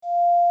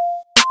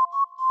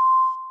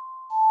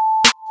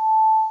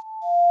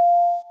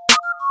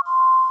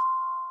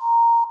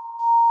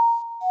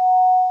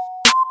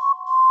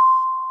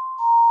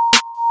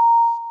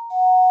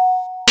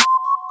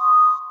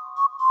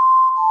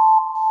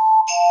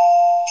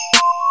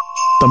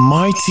The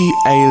mighty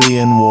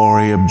alien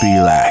warrior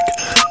Belak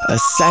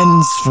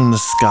ascends from the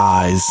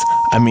skies.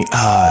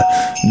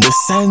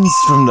 Descends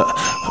from the...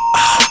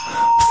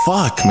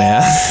 fuck,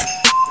 man.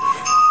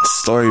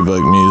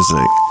 Storybook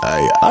music.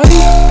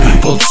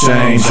 People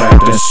change,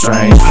 acting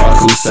strange. Fuck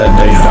who said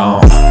they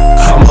don't.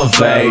 Come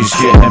of age,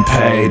 getting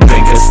paid.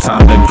 Think it's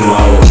time to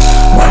glow.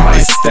 Run my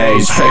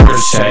stage, paper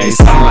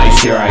chase. I'm like,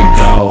 here I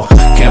go.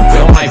 Can't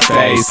feel my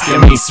face,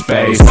 give me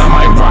space. I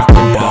might rock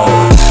the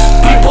boat.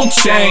 People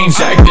change,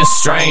 acting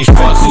strange.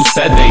 Fuck who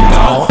said they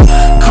don't.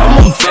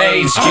 Come of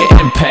age,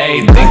 getting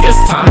paid. Think it's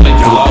time to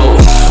glow.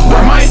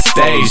 Run my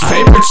stage,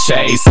 paper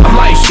chase. I'm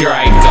like, here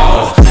I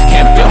go.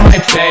 Can't feel my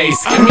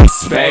face, give me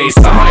space.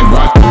 I might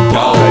rock the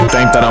boat.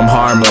 They think that I'm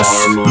harmless.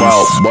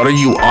 Well, what are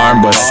you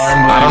armed with?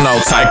 I don't know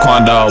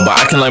Taekwondo, but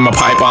I can lay my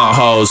pipe on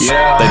hoes.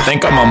 They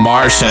think I'm a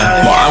Martian.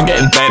 Well, I'm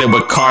getting faded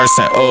with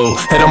Carson. Ooh,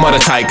 hit him with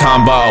a tight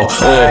combo.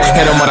 Ooh,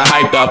 hit him with a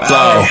hyped up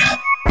flow.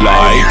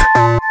 Like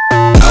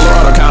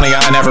Colorado County,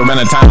 I ain't never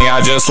been a tiny.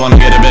 I just wanna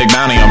get a big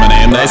bounty on my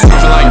name. They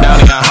sniffing like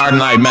Downey, I harden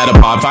like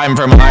Metapod. Fighting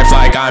for my life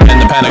like I'm in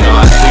the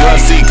Pentagon. The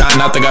UFC kind,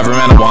 not the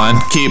government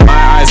one. Keep my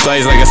eyes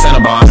glazed like a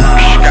Cinnabon.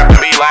 Captain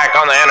Belak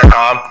on the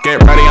intercom.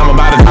 Get ready, I'm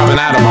about to drop an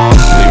atom bomb.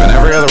 Leaving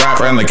every other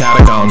rapper in the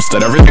catacombs.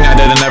 Did everything I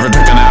did and never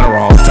took an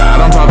Adderall. Fat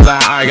on top of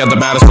that, I got the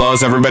baddest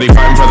clothes. Everybody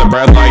fighting for the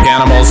bread like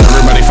animals.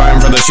 Everybody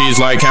fighting for the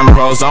cheese like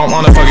chemicals. Don't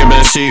wanna fuck a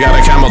bitch, she got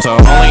a camel toe.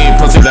 Only eat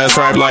pussy that's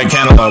ripe like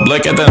cantaloupe.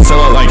 Lick it then seal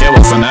it like it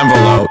was an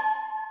envelope.